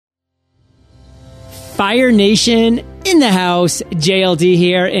Fire Nation in the house, JLD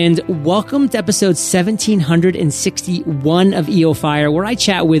here, and welcome to episode 1761 of EO Fire, where I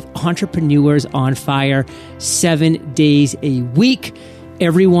chat with entrepreneurs on fire 7 days a week.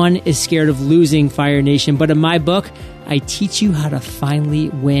 Everyone is scared of losing, Fire Nation, but in my book, I teach you how to finally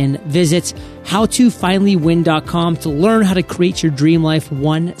win. Visit howtofinallywin.com to learn how to create your dream life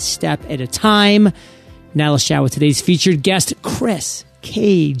one step at a time. Now let's chat with today's featured guest, Chris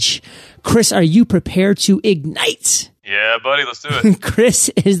Cage. Chris, are you prepared to ignite? Yeah, buddy, let's do it. Chris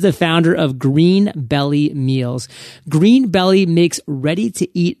is the founder of Greenbelly Meals. Greenbelly makes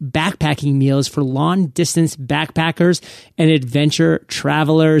ready-to-eat backpacking meals for long-distance backpackers and adventure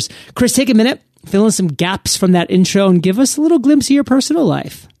travelers. Chris, take a minute, fill in some gaps from that intro, and give us a little glimpse of your personal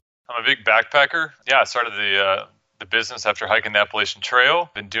life. I'm a big backpacker. Yeah, I started the business after hiking the Appalachian Trail.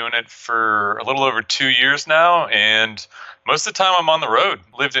 Been doing it for a little over 2 years now, and most of the time I'm on the road.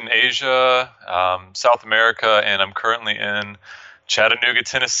 Lived in Asia, South America, and I'm currently in Chattanooga,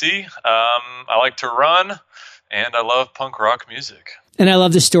 Tennessee. I like to run, and I love punk rock music. And I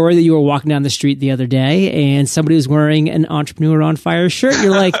love the story that you were walking down the street the other day and somebody was wearing an Entrepreneur on Fire shirt.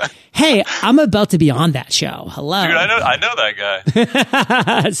 You're like, hey, I'm about to be on that show. Hello. Dude, I know that guy.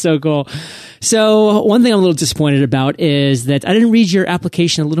 That's so cool. So one thing I'm a little disappointed about is that I didn't read your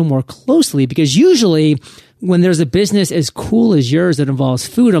application a little more closely, because usually when there's a business as cool as yours that involves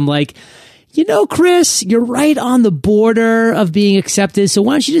food, I'm like, you know, Chris, you're right on the border of being accepted. So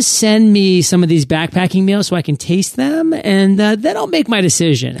why don't you just send me some of these backpacking meals so I can taste them, and then I'll make my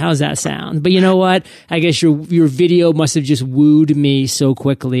decision. How's that sound? But you know what? I guess your video must have just wooed me so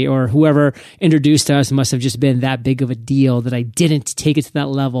quickly, or whoever introduced us must have just been that big of a deal that I didn't take it to that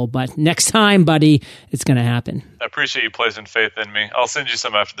level. But next time, buddy, it's going to happen. I appreciate you placing faith in me. I'll send you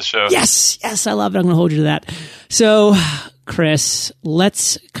some after the show. Yes, I love it. I'm going to hold you to that. So, Chris,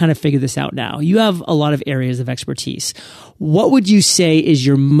 let's kind of figure this out now. You have a lot of areas of expertise. What would you say is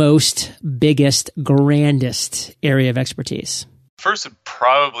your most biggest, grandest area of expertise? First would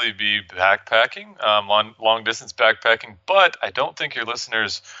probably be backpacking, long distance backpacking, but I don't think your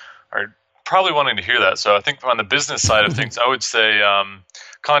listeners are probably wanting to hear that. So I think on the business side of things, I would say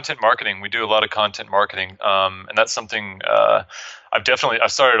content marketing. We do a lot of content marketing, and that's something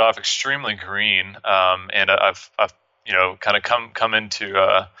I've started off extremely green, and I've kind of come into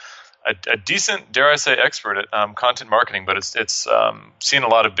a decent, dare I say, expert at content marketing. But it's seen a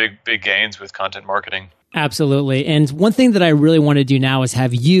lot of big gains with content marketing. Absolutely. And one thing that I really want to do now is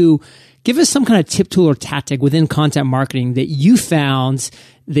have you give us some kind of tip, tool, or tactic within content marketing that you found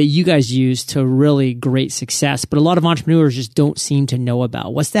that you guys use to really great success, but a lot of entrepreneurs just don't seem to know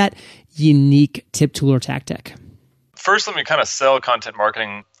about. What's that unique tip, tool, or tactic? First, let me kind of sell content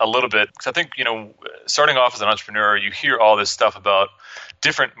marketing a little bit, because I think, starting off as an entrepreneur, you hear all this stuff about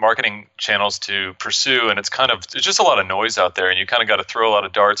different marketing channels to pursue, and it's just a lot of noise out there, and you kind of got to throw a lot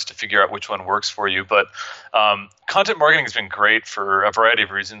of darts to figure out which one works for you. But content marketing has been great for a variety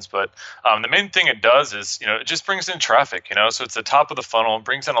of reasons, but the main thing it does is, it just brings in traffic, so it's the top of the funnel, it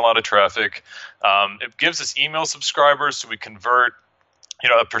brings in a lot of traffic. It gives us email subscribers, so we convert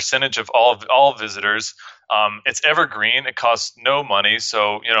a percentage of all visitors. It's evergreen. It costs no money.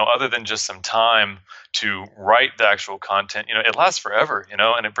 So, other than just some time to write the actual content, it lasts forever,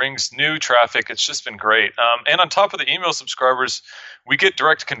 and it brings new traffic. It's just been great. And on top of the email subscribers, we get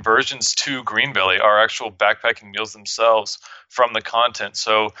direct conversions to Greenbelly, our actual backpacking meals themselves, from the content.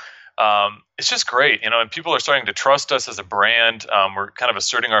 So, it's just great, and people are starting to trust us as a brand. We're kind of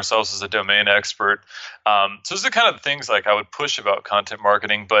asserting ourselves as a domain expert. So those are the kind of things like I would push about content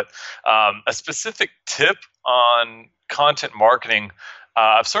marketing. But a specific tip on content marketing,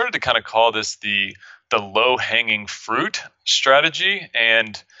 I've started to kind of call this the low-hanging fruit strategy.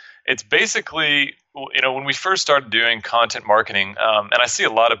 And it's basically, when we first started doing content marketing, and I see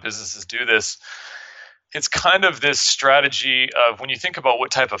a lot of businesses do this, it's kind of this strategy of when you think about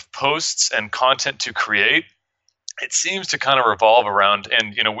what type of posts and content to create, it seems to kind of revolve around,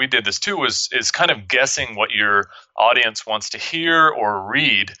 and we did this too, is kind of guessing what your audience wants to hear or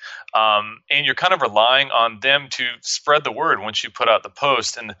read, and you're kind of relying on them to spread the word once you put out the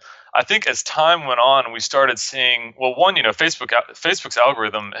post. And I think as time went on, we started seeing, well, one, Facebook's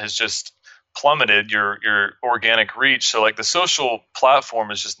algorithm has just plummeted your organic reach. So like the social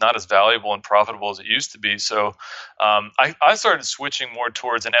platform is just not as valuable and profitable as it used to be. So I started switching more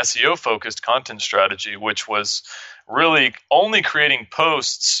towards an SEO focused content strategy, which was really only creating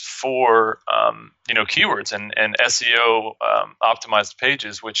posts for keywords and SEO optimized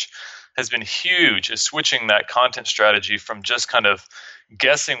pages, which has been huge, is switching that content strategy from just kind of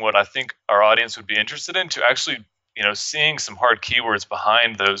guessing what I think our audience would be interested in to actually seeing some hard keywords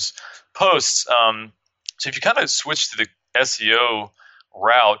behind those posts. So if you kind of switch to the SEO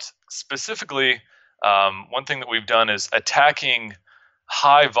route, specifically, one thing that we've done is attacking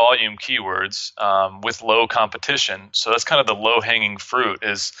high volume keywords with low competition. So that's kind of the low hanging fruit.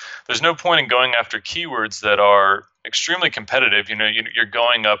 Is there's no point in going after keywords that are extremely competitive. You're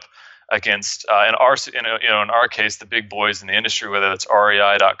going up against in our case, the big boys in the industry, whether that's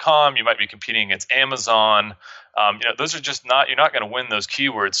REI.com, you might be competing against Amazon. Those are just you're not going to win those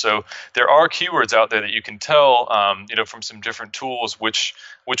keywords. So there are keywords out there that you can tell, from some different tools, which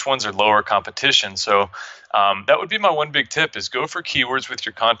ones are lower competition. So that would be my one big tip: is go for keywords with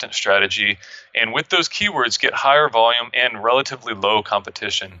your content strategy, and with those keywords, get higher volume and relatively low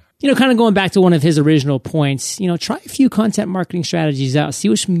competition. Kind of going back to one of his original points, try a few content marketing strategies out, see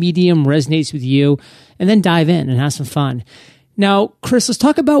which medium resonates with you, and then dive in and have some fun. Now, Chris, let's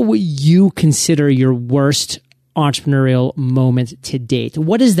talk about what you consider your worst entrepreneurial moment to date.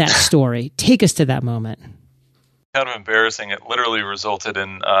 What is that story? Take us to that moment. Kind of embarrassing. It literally resulted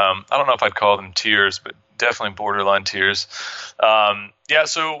in, I don't know if I'd call them tears, but definitely borderline tears.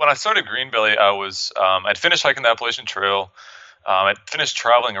 So when I started Greenbelly, I'd finished hiking the Appalachian Trail. I'd finished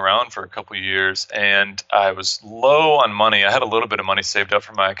traveling around for a couple of years, and I was low on money. I had a little bit of money saved up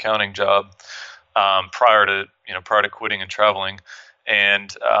for my accounting job prior to quitting and traveling,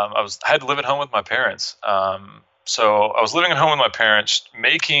 and I had to live at home with my parents. So I was living at home with my parents,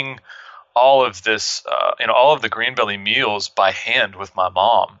 making all of this, all of the Greenbelly meals by hand with my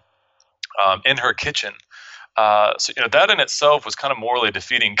mom in her kitchen. So that in itself was kind of morally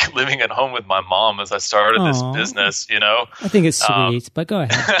defeating, living at home with my mom as I started this business. I think it's sweet, but go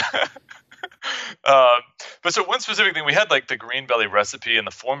ahead. But so one specific thing, we had like the Greenbelly recipe and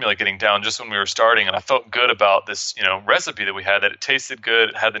the formula getting down just when we were starting, and I felt good about this, recipe that we had, that it tasted good,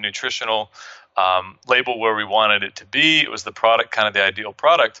 it had the nutritional label where we wanted it to be. It was the product, kind of the ideal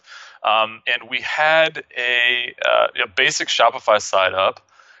product, and we had a basic Shopify site up,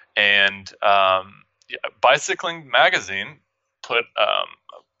 and Bicycling Magazine put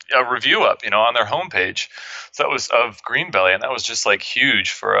a review up, on their homepage. So that was of Greenbelly, and that was just like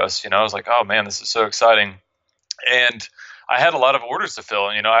huge for us. I was like, oh man, this is so exciting. And I had a lot of orders to fill,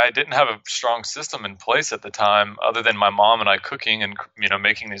 and I didn't have a strong system in place at the time, other than my mom and I cooking and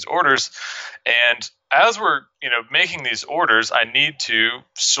making these orders. And as we're making these orders, I need to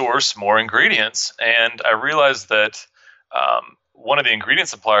source more ingredients, and I realized that one of the ingredient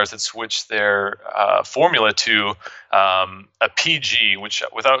suppliers had switched their formula to a PG, which,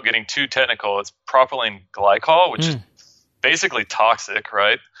 without getting too technical, it's propylene glycol, which is basically toxic,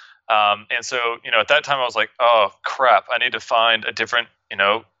 right? And so, at that time I was like, oh crap, I need to find a different,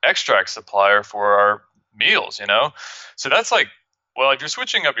 extract supplier for our meals, So that's like, well, if you're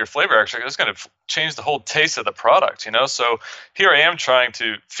switching up your flavor extract, it's going to change the whole taste of the product, So here I am trying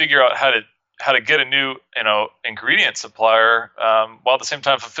to figure out how to get a new, ingredient supplier, while at the same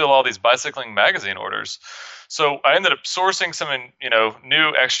time fulfill all these Bicycling Magazine orders. So I ended up sourcing some,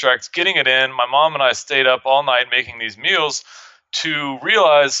 new extracts, getting it in. My mom and I stayed up all night making these meals to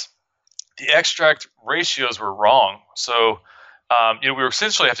realize the extract ratios were wrong. So, we were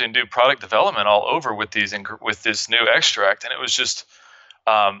essentially having to do product development all over with this new extract, and it was just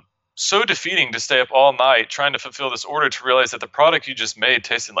so defeating to stay up all night trying to fulfill this order to realize that the product you just made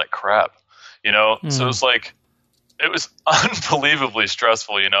tasted like crap. So it was unbelievably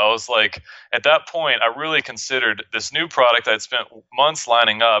stressful. I was like, at that point, I really considered this new product I'd spent months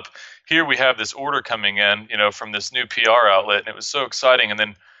lining up. Here we have this order coming in, from this new PR outlet, and it was so exciting. And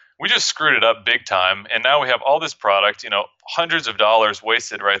then we just screwed it up big time. And now we have all this product, hundreds of dollars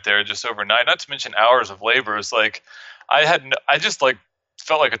wasted right there just overnight, not to mention hours of labor. It's like, I just like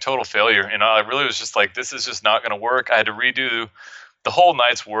felt like a total failure. I really was just like, this is just not going to work. I had to redo the whole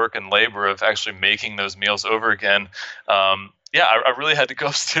night's work and labor of actually making those meals over again. I really had to go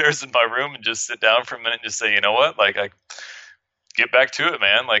upstairs in my room and just sit down for a minute and just say, you know what, like, I get back to it,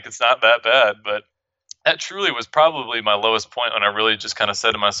 man. Like, it's not that bad. But that truly was probably my lowest point, when I really just kind of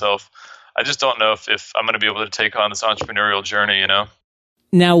said to myself, I just don't know if I'm going to be able to take on this entrepreneurial journey,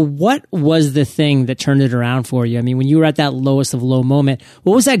 Now, what was the thing that turned it around for you? I mean, when you were at that lowest of low moment,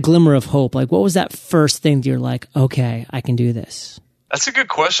 what was that glimmer of hope? Like, what was that first thing that you're like, okay, I can do this? That's a good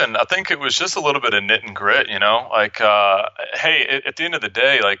question. I think it was just a little bit of knit and grit, like, hey, at the end of the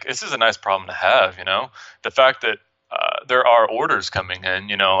day, like, this is a nice problem to have, the fact that there are orders coming in,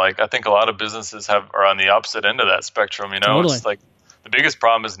 like, I think a lot of businesses are on the opposite end of that spectrum, Totally. It's like the biggest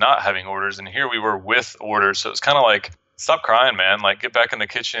problem is not having orders, and here we were with orders. So it's kind of like, stop crying, man, like, get back in the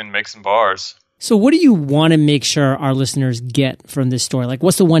kitchen, make some bars. So what do you want to make sure our listeners get from this story? Like,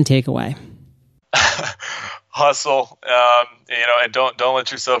 what's the one takeaway? hustle, and don't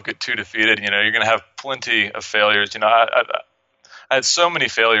let yourself get too defeated. You're going to have plenty of failures. I had so many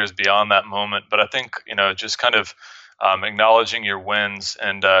failures beyond that moment, but I think, just kind of acknowledging your wins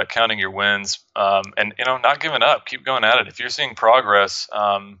and counting your wins, and not giving up, keep going at it. If you're seeing progress,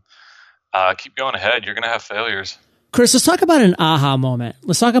 keep going ahead. You're going to have failures. Chris, let's talk about an aha moment.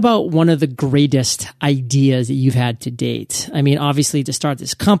 Let's talk about one of the greatest ideas that you've had to date. I mean, obviously, to start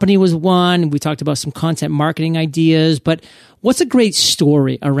this company was one. We talked about some content marketing ideas, but what's a great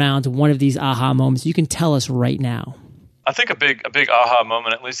story around one of these aha moments you can tell us right now? I think a big aha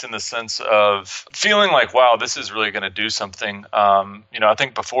moment, at least in the sense of feeling like, wow, this is really going to do something. I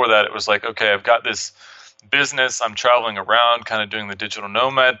think before that, it was like, okay, I've got this business. I'm traveling around, kind of doing the digital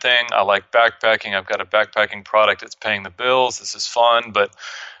nomad thing. I like backpacking. I've got a backpacking product that's paying the bills. This is fun. But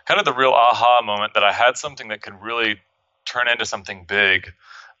kind of the real aha moment that I had something that could really turn into something big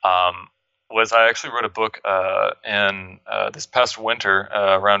was I actually wrote a book in this past winter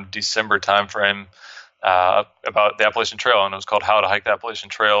around December timeframe about the Appalachian Trail, and it was called How to Hike the Appalachian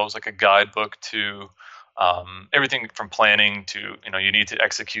Trail. It was like a guidebook to everything from planning to, you need to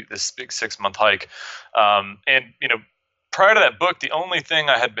execute this big 6-month hike. Prior to that book, the only thing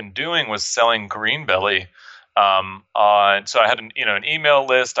I had been doing was selling Greenbelly. So I had an email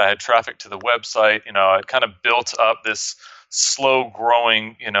list. I had traffic to the website. I kind of built up this slow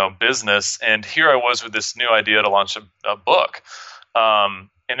growing, business. And here I was with this new idea to launch a book. And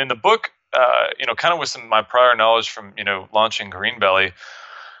in the book, kind of with some of my prior knowledge from, launching Greenbelly,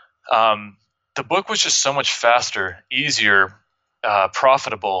 the book was just so much faster, easier,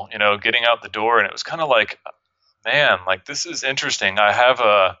 profitable, getting out the door. And it was kind of like, man, like, this is interesting. I have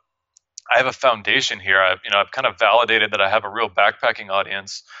a foundation here. I've kind of validated that I have a real backpacking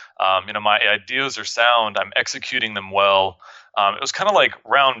audience. My ideas are sound. I'm executing them well. It was kind of like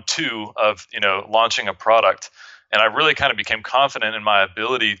round 2 of, launching a product. And I really kind of became confident in my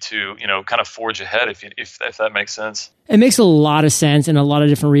ability to, kind of forge ahead, if that makes sense. It makes a lot of sense in a lot of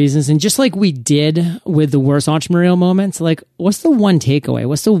different reasons. And just like we did with the worst entrepreneurial moments, like, what's the one takeaway?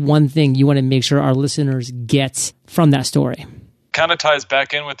 What's the one thing you want to make sure our listeners get from that story? Kind of ties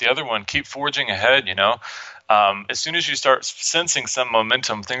back in with the other one. Keep forging ahead, As soon as you start sensing some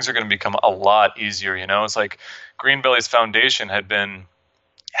momentum, things are going to become a lot easier, It's like Greenbelly's foundation had been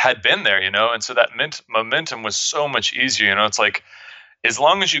there, and so that momentum was so much easier. It's like, as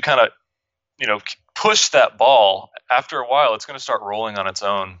long as you kind of, push that ball, after a while, it's going to start rolling on its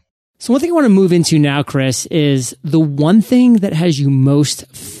own. So one thing I want to move into now, Chris, is the one thing that has you most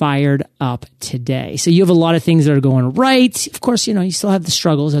fired up today. So you have a lot of things that are going right. Of course, you still have the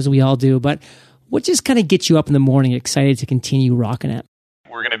struggles, as we all do, but what just kind of gets you up in the morning excited to continue rocking it?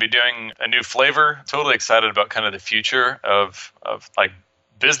 We're going to be doing a new flavor. Totally excited about kind of the future of like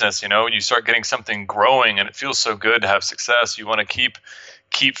business. You start getting something growing and it feels so good to have success. You want to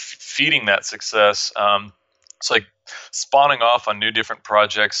keep feeding that success. It's like spawning off on new different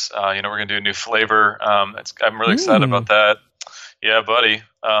projects. We're going to do a new flavor. I'm really excited about that. Yeah, buddy.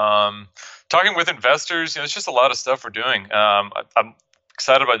 Talking with investors, it's just a lot of stuff we're doing. I'm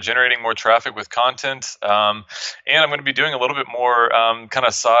excited about generating more traffic with content. And I'm going to be doing a little bit more kind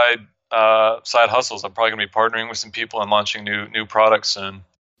of side hustles. I'm probably going to be partnering with some people and launching new products soon.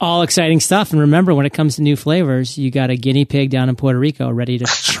 All exciting stuff. And remember, when it comes to new flavors, you got a guinea pig down in Puerto Rico ready to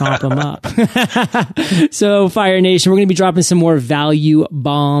chomp them up. So, Fire Nation, we're going to be dropping some more value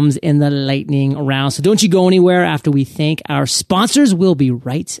bombs in the lightning round. So don't you go anywhere after we thank our sponsors. We'll be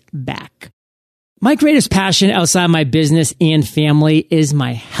right back. My greatest passion outside my business and family is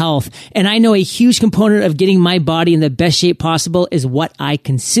my health. And I know a huge component of getting my body in the best shape possible is what I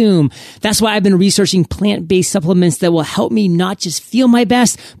consume. That's why I've been researching plant-based supplements that will help me not just feel my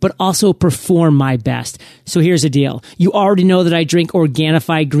best, but also perform my best. So here's the deal. You already know that I drink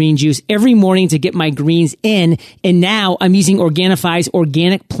Organifi green juice every morning to get my greens in. And now I'm using Organifi's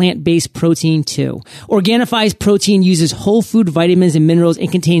organic plant-based protein too. Organifi's protein uses whole food vitamins and minerals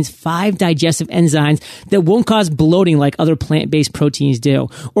and contains 5 digestive enzymes that won't cause bloating like other plant-based proteins do.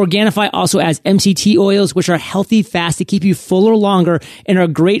 Organifi also adds MCT oils, which are healthy fats to keep you fuller longer and are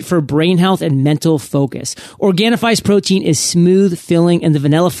great for brain health and mental focus. Organifi's protein is smooth, filling, and the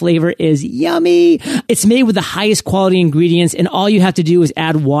vanilla flavor is yummy. It's made with the highest quality ingredients, and all you have to do is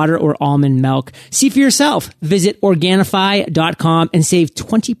add water or almond milk. See for yourself. Visit Organifi.com and save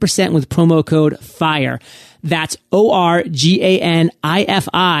 20% with promo code FIRE. That's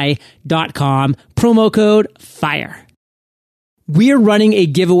Organifi.com, promo code FIRE. We're running a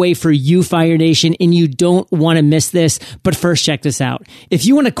giveaway for you, Fire Nation, and you don't want to miss this. But first, check this out. If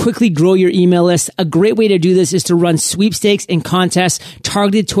you want to quickly grow your email list, a great way to do this is to run sweepstakes and contests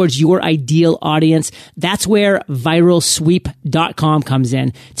targeted towards your ideal audience. That's where viralsweep.com comes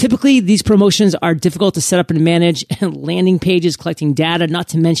in. Typically, these promotions are difficult to set up and manage, and landing pages collecting data, not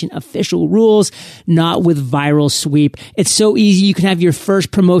to mention official rules, not with Viral Sweep. It's so easy. You can have your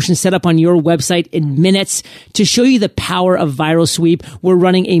first promotion set up on your website in minutes. To show you the power of Viral Sweep, we're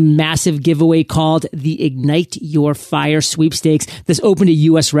running a massive giveaway called the Ignite Your Fire Sweepstakes that's open to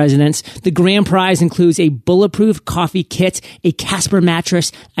U.S. residents. The grand prize includes a bulletproof coffee kit, a Casper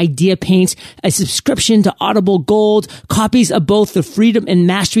mattress, idea paints, a subscription to Audible Gold, copies of both the Freedom and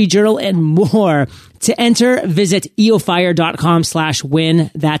Mastery Journal, and more. To enter, visit eofire.com/win.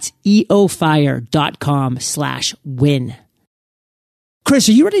 That's eofire.com/win. Chris,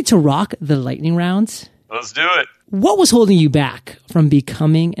 are you ready to rock the lightning rounds? Let's do it. What was holding you back from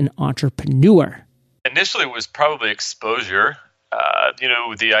becoming an entrepreneur? Initially, it was probably exposure.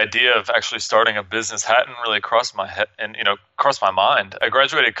 The idea of actually starting a business hadn't really crossed my head and, crossed my mind. I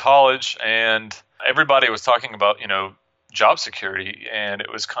graduated college and everybody was talking about, job security, and it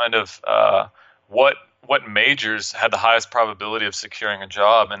was kind of what majors had the highest probability of securing a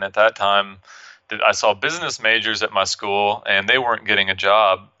job. And at that time, I saw business majors at my school and they weren't getting a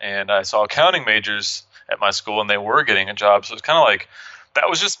job, and I saw accounting majors at my school and they were getting a job. So it's kind of like, that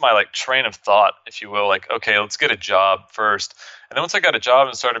was just my train of thought, if you will, okay, let's get a job first. And then once I got a job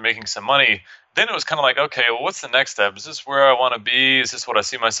and started making some money, then it was kind of like, okay, well, what's the next step? Is this where I want to be? Is this what I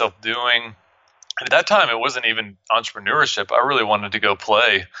see myself doing? And at that time, it wasn't even entrepreneurship. I really wanted to go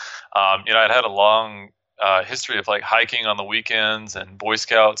play. I'd had a long history of hiking on the weekends and Boy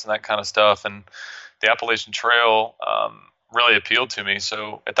Scouts and that kind of stuff. And the Appalachian Trail really appealed to me.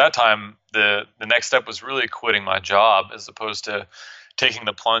 So at that time, the next step was really quitting my job as opposed to taking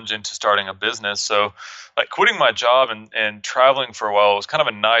the plunge into starting a business. So quitting my job and traveling for a while was kind of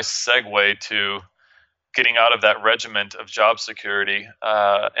a nice segue to getting out of that regiment of job security.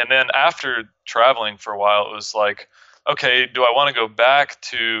 And then after traveling for a while, it was like, okay, do I want to go back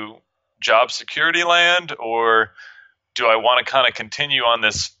to job security land, or do I want to kind of continue on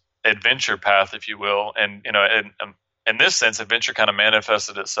this adventure path, if you will? And, in this sense, adventure kind of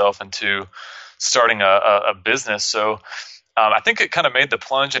manifested itself into starting a business. So I think it kind of made the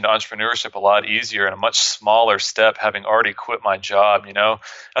plunge into entrepreneurship a lot easier and a much smaller step, having already quit my job. I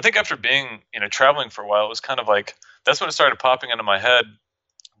think after being, traveling for a while, it was kind of that's when it started popping into my head,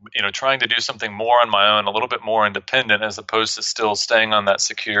 trying to do something more on my own, a little bit more independent, as opposed to still staying on that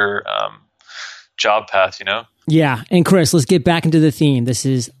secure job path, Yeah. And Chris, let's get back into the theme. This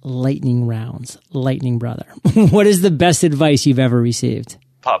is lightning rounds, lightning brother. What is the best advice you've ever received?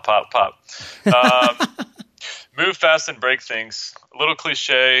 Pop. Move fast and break things. A little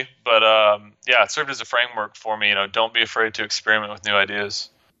cliche, but it served as a framework for me. Don't be afraid to experiment with new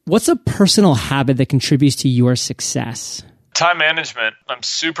ideas. What's a personal habit that contributes to your success? Time management. I'm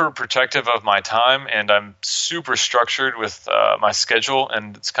super protective of my time, and I'm super structured with my schedule.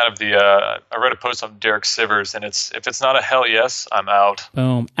 And it's kind of I read a post on Derek Sivers, and if it's not a hell yes, I'm out.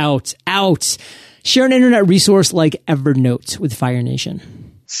 Boom. Out. Share an internet resource like Evernote with Fire Nation.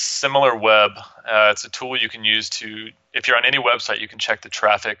 Similar Web. It's a tool you can use if you're on any website, you can check the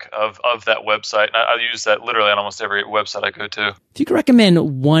traffic of that website. And I use that literally on almost every website I go to. If you could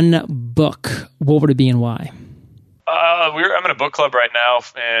recommend one book, what would it be and why? I'm in a book club right now,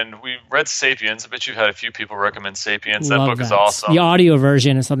 and we read Sapiens. I bet you've had a few people recommend Sapiens. That book is awesome. The audio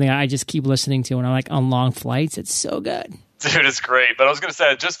version is something I just keep listening to when I'm on long flights. It's so good. Dude, it's great. But I was going to say,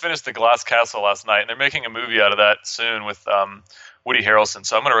 I just finished The Glass Castle last night, and they're making a movie out of that soon with Woody Harrelson.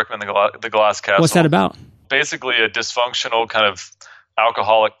 So I'm going to recommend The Glass Castle. What's that about? Basically a dysfunctional kind of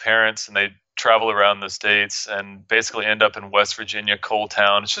alcoholic parents, and they travel around the States and basically end up in West Virginia, Coal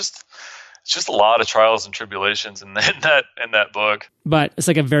Town. It's just a lot of trials and tribulations in that book. But it's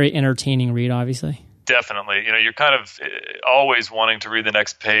a very entertaining read, obviously. Definitely. You're kind of always wanting to read the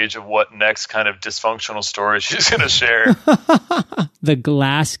next page of what next kind of dysfunctional story she's going to share. The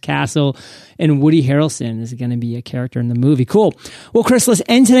Glass Castle, and Woody Harrelson is going to be a character in the movie. Cool. Well, Chris, let's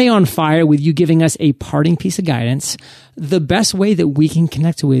end today on fire with you giving us a parting piece of guidance, the best way that we can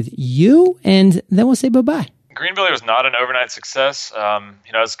connect with you, and then we'll say bye-bye. Greenbelly was not an overnight success.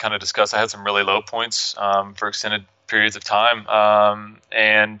 As kind of discussed, I had some really low points for extended periods of time.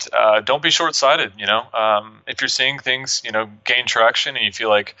 And don't be short-sighted. If you're seeing things, gain traction and you feel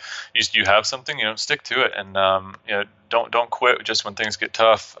like you have something, stick to it. And, don't quit just when things get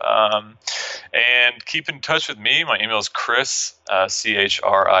tough. And keep in touch with me. My email is Chris,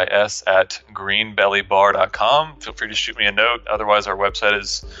 CHRIS at greenbellybar.com. Feel free to shoot me a note. Otherwise, our website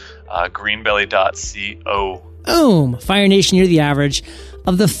is greenbelly.co. Boom. Fire Nation, you're the average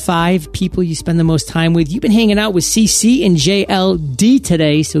of the 5 people you spend the most time with. You've been hanging out with CC and JLD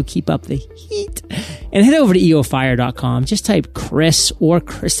today, so keep up the heat. And head over to eofire.com. Just type Chris or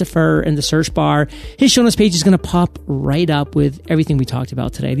Christopher in the search bar. His show notes page is going to pop right up with everything we talked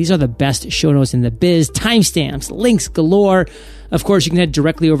about today. These are the best show notes in the biz. Timestamps, links galore. Of course, you can head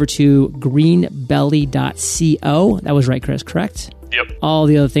directly over to greenbelly.co. That was right, Chris, correct? Yep. All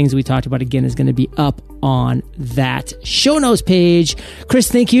the other things we talked about, again, is going to be up on that show notes page.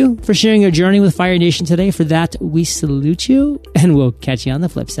 Chris, thank you for sharing your journey with Fire Nation today. For that, we salute you, and we'll catch you on the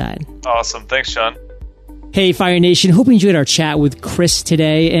flip side. Awesome. Thanks, Sean. Hey, Fire Nation. Hope you enjoyed our chat with Chris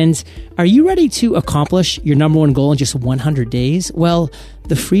today. And are you ready to accomplish your number one goal in just 100 days? Well,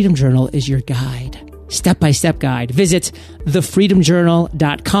 the Freedom Journal is your guide. Step-by-step guide. Visit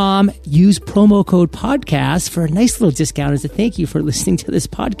thefreedomjournal.com. Use promo code podcast for a nice little discount as a thank you for listening to this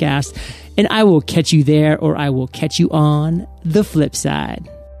podcast. And I will catch you there, or I will catch you on the flip side.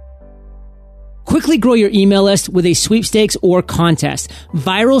 Quickly grow your email list with a sweepstakes or contest.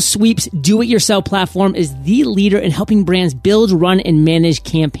 Viral Sweeps do-it-yourself platform is the leader in helping brands build, run, and manage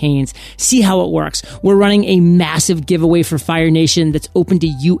campaigns. See how it works. We're running a massive giveaway for Fire Nation that's open to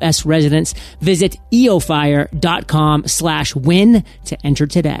U.S. residents. Visit eofire.com/win to enter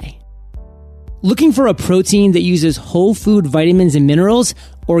today. Looking for a protein that uses whole food vitamins and minerals?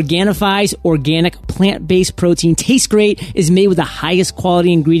 Organifi's organic plant-based protein tastes great, is made with the highest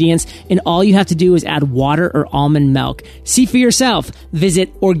quality ingredients, and all you have to do is add water or almond milk. See for yourself.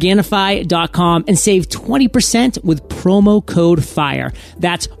 Visit Organifi.com and save 20% with promo code FIRE.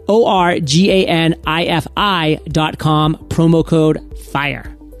 That's ORGANIFI.com, promo code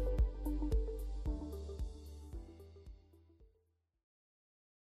FIRE.